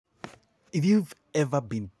If you've ever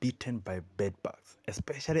been bitten by bed bugs,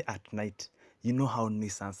 especially at night, you know how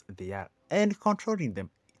nuisance they are, and controlling them,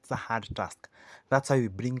 it's a hard task. That's why we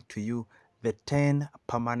bring to you the 10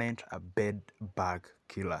 permanent bed bug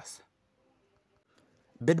killers.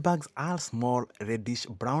 Bedbugs are small reddish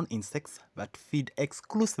brown insects that feed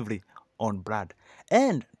exclusively on blood,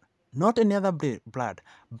 and not any other blood,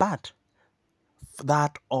 but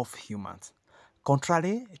that of humans.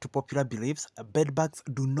 Contrary to popular beliefs, bedbugs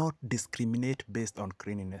do not discriminate based on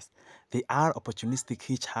cleanliness. They are opportunistic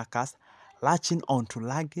hitchhikers, latching onto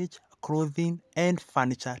luggage, clothing, and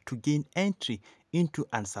furniture to gain entry into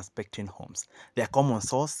unsuspecting homes. They are common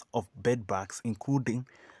source of bedbugs, including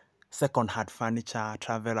second-hand furniture,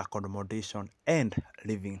 travel accommodation, and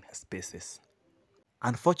living spaces.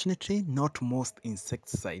 Unfortunately, not most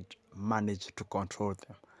insecticides manage to control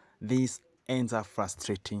them. This ends up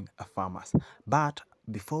frustrating farmers. But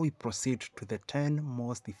before we proceed to the 10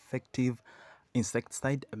 most effective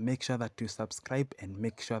insecticide, make sure that you subscribe and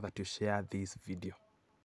make sure that you share this video.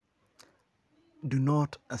 Do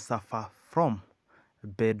not suffer from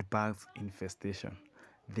bed bugs infestation.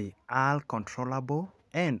 They are controllable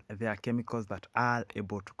and there are chemicals that are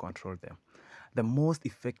able to control them. The most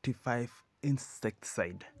effective 5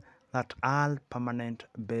 insecticide that are permanent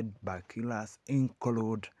bed bug killers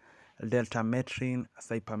include deltametrin,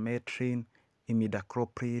 cypermetrin,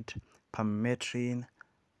 imidacloprid, permetrin,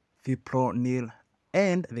 fipronil,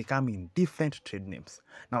 and they come in different trade names.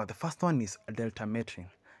 Now, the first one is deltametrin.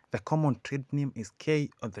 The common trade name is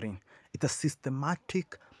K-odrin. It's a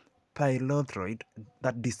systematic pyrethroid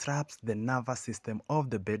that disrupts the nervous system of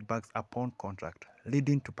the bedbugs upon contact,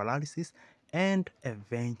 leading to paralysis and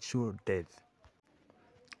eventual death.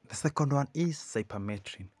 The second one is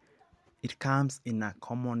cypermetrin. It comes in a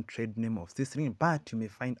common trade name of cysteine, but you may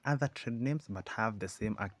find other trade names but have the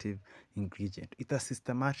same active ingredient. It's a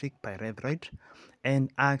systematic pyrethroid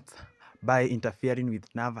and acts by interfering with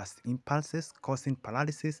nervous impulses, causing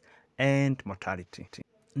paralysis and mortality.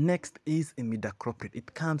 Next is imidacloprid.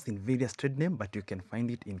 It comes in various trade names, but you can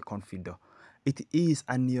find it in Confido. It is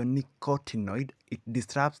a neonicotinoid. It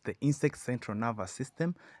disrupts the insect's central nervous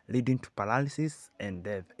system, leading to paralysis and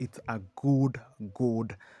death. It's a good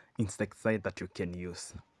insecticide that you can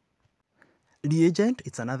use. Reagent,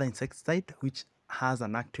 it's another insecticide which has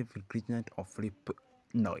an active ingredient of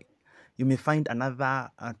flipnoid. You may find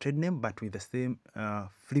another trade name but with the same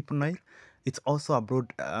flipnoid. It's also a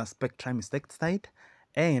broad spectrum insecticide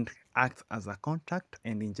and acts as a contact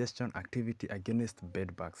and ingestion activity against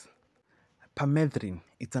bedbugs. Permethrin,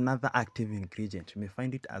 it's another active ingredient. You may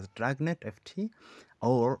find it as Dragnet FT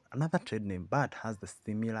or another trade name, but has the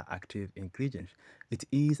similar active ingredient. It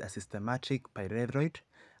is a systematic pyrethroid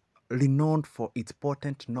renowned for its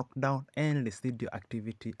potent knockdown and residual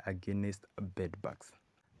activity against bedbugs.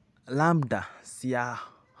 Lambda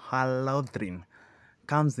cyhalothrin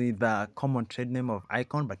comes with the common trade name of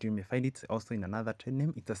Icon, but you may find it also in another trade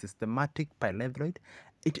name. It's a systematic pyrethroid.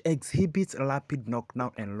 It exhibits rapid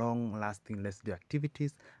knockdown and long-lasting residue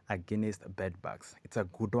activities against bedbugs. It's a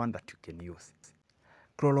good one that you can use.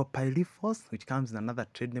 Chlorpyrifos, which comes in another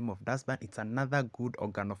trade name of Dasban, it's another good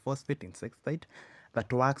organophosphate insecticide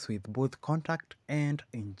that works with both contact and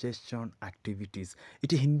ingestion activities.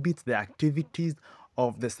 It inhibits the activities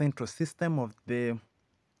of the central system of the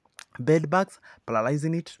bedbugs,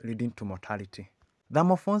 paralyzing it, leading to mortality.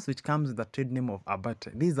 Thermophones, which comes with the trade name of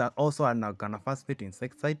Abate. These are also an organophosphate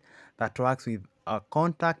insecticide that works with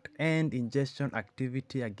contact and ingestion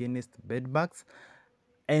activity against bedbugs.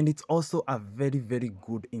 And it's also a very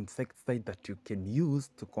good insecticide that you can use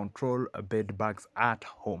to control bedbugs at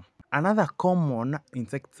home. Another common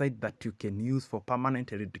insecticide that you can use for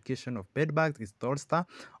permanent eradication of bedbugs is Tolsta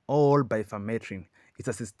or bifenthrin. It's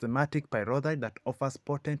a systematic pyrethroid that offers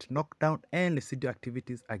potent knockdown and residual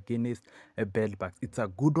activities against bedbugs. It's a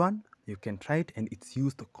good one. You can try it, and it's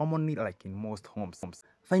used commonly like in most homes.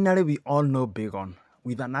 Finally, we all know Begon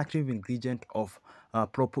with an active ingredient of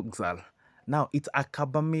propoxyl. Now, it's a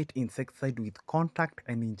carbamate insecticide with contact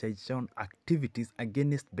and ingestion activities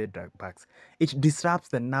against bedbugs. It disrupts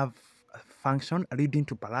the nerve function, leading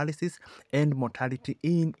to paralysis and mortality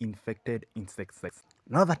in infected insects.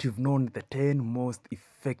 Now that you've known the 10 most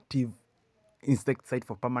effective insecticide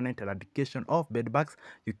for permanent eradication of bedbugs,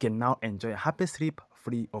 you can now enjoy a happy sleep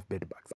free of bedbugs.